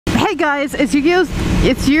Hey guys, it's your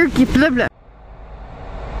blah blah.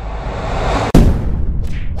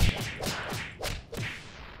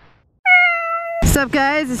 What's up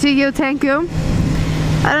guys, it's your TankGrrrl.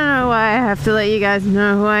 I don't know why I have to let you guys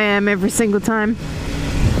know who I am every single time.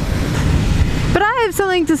 But I have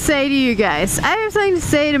something to say to you guys. I have something to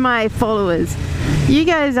say to my followers. You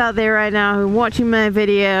guys out there right now who are watching my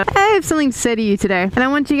video, I have something to say to you today. And I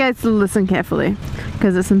want you guys to listen carefully,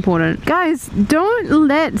 because it's important. Guys, don't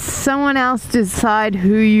let someone else decide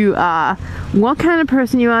who you are, what kind of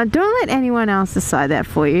person you are. Don't let anyone else decide that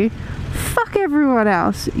for you. Fuck everyone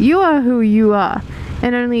else. You are who you are.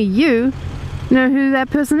 And only you know who that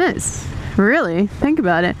person is. Really, think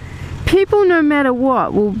about it. People, no matter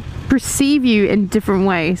what, will perceive you in different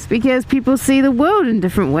ways because people see the world in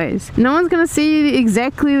different ways. No one's gonna see you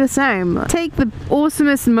exactly the same. Take the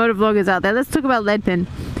awesomest motovloggers out there. Let's talk about Leadpin.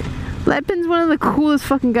 Leadpin's one of the coolest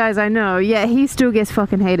fucking guys I know, yet he still gets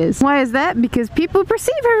fucking haters. Why is that? Because people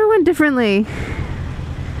perceive everyone differently.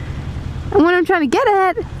 And what I'm trying to get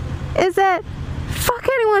at is that fuck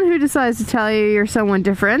anyone who decides to tell you you're someone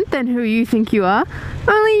different than who you think you are.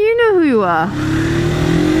 Only you know who you are.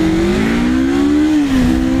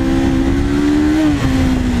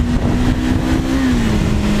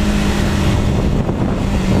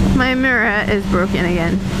 My mirror is broken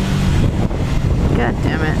again. God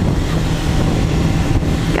damn it.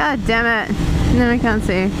 God damn it. No, I can't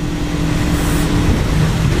see.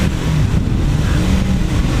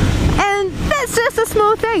 And that's just a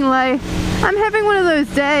small thing. Like, I'm having one of those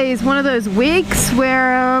days, one of those weeks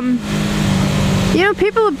where, you know,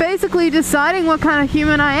 people are basically deciding what kind of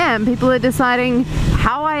human I am. People are deciding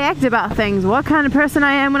how I act about things, what kind of person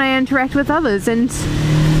I am when I interact with others. And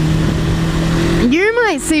you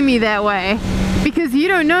might see me that way because you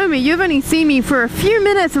don't know me. You've only seen me for a few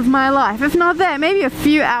minutes of my life, if not that, maybe a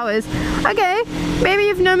few hours. Okay, maybe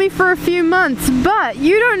you've known me for a few months, but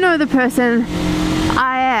you don't know the person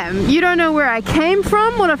I am. You don't know where I came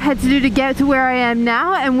from, what I've had to do to get to where I am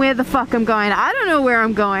now, and where the fuck I'm going. I don't know where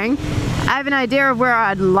I'm going. I have an idea of where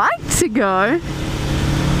I'd like to go.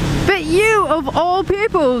 But you, of all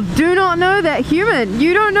people, do not know that human.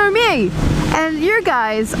 You don't know me. And you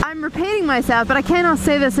guys, I'm repeating myself, but I cannot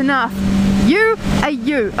say this enough. You are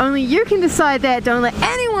you. Only you can decide that. Don't let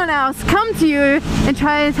anyone else come to you and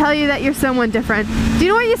try and tell you that you're someone different. Do you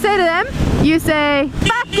know what you say to them? You say,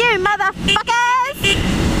 fuck you, motherfuckers!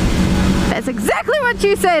 That's exactly what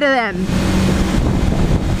you say to them.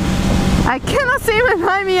 I cannot see him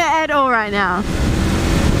behind me at all right now.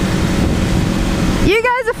 You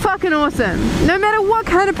guys are fucking awesome. No matter what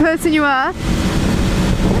kind of person you are.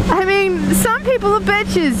 I mean, some people are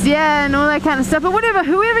bitches, yeah, and all that kind of stuff, but whatever,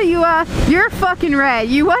 whoever you are, you're fucking rad.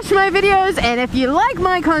 You watch my videos, and if you like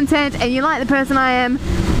my content, and you like the person I am,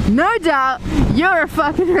 no doubt, you're a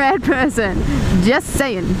fucking rad person. Just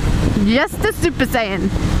saying. Just a super saiyan.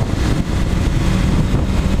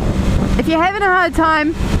 If you're having a hard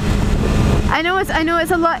time, I know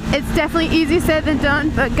it's a lot, it's definitely easier said than done,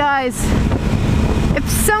 but guys, if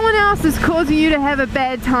someone else is causing you to have a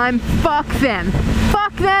bad time, fuck them.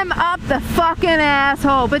 Fuck them up the fucking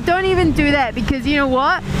asshole. But don't even do that, because you know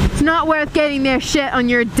what? It's not worth getting their shit on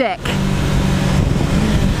your dick.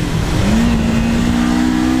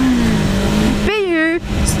 Be you.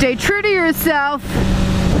 Stay true to yourself.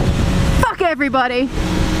 Fuck everybody.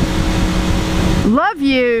 Love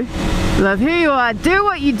you. Love who you are. Do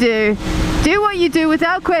what you do. Do what you do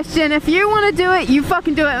without question. If you want to do it, you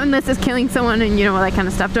fucking do it, unless it's killing someone and you know all that kind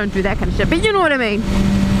of stuff. Don't do that kind of shit. But you know what I mean.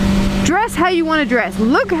 Dress how you want to dress.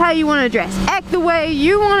 Look how you want to dress. Act the way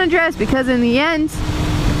you want to dress, because in the end,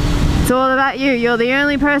 it's all about you. You're the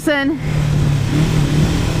only person.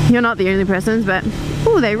 You're not the only persons, but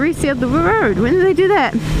oh, they resealed the road. When did they do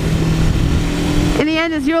that? In the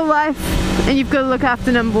end, it's your life, and you've got to look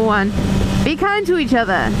after number one. Be kind to each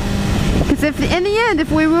other. Because if in the end, if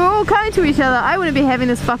we were all kind to each other, I wouldn't be having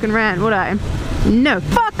this fucking rant, would I? No.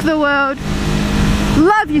 Fuck the world.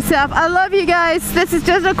 Love yourself. I love you guys. This is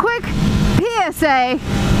just a quick PSA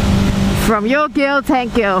from your girl,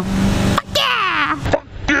 TankGrrrl. Fuck yeah! Fuck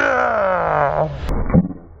yeah!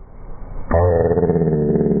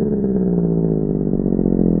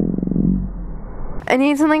 I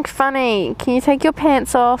need something funny. Can you take your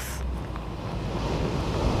pants off?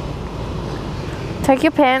 Take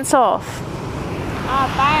your pants off. Oh,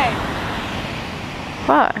 babe.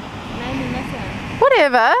 What? Maybe missing.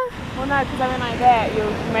 Whatever. Well, no, because I went like that. You're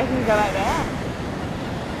making me go like that.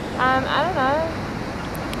 I don't know.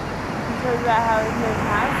 You told you about how his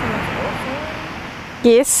house and it's awesome.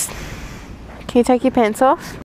 Yes. Can you take your pants off?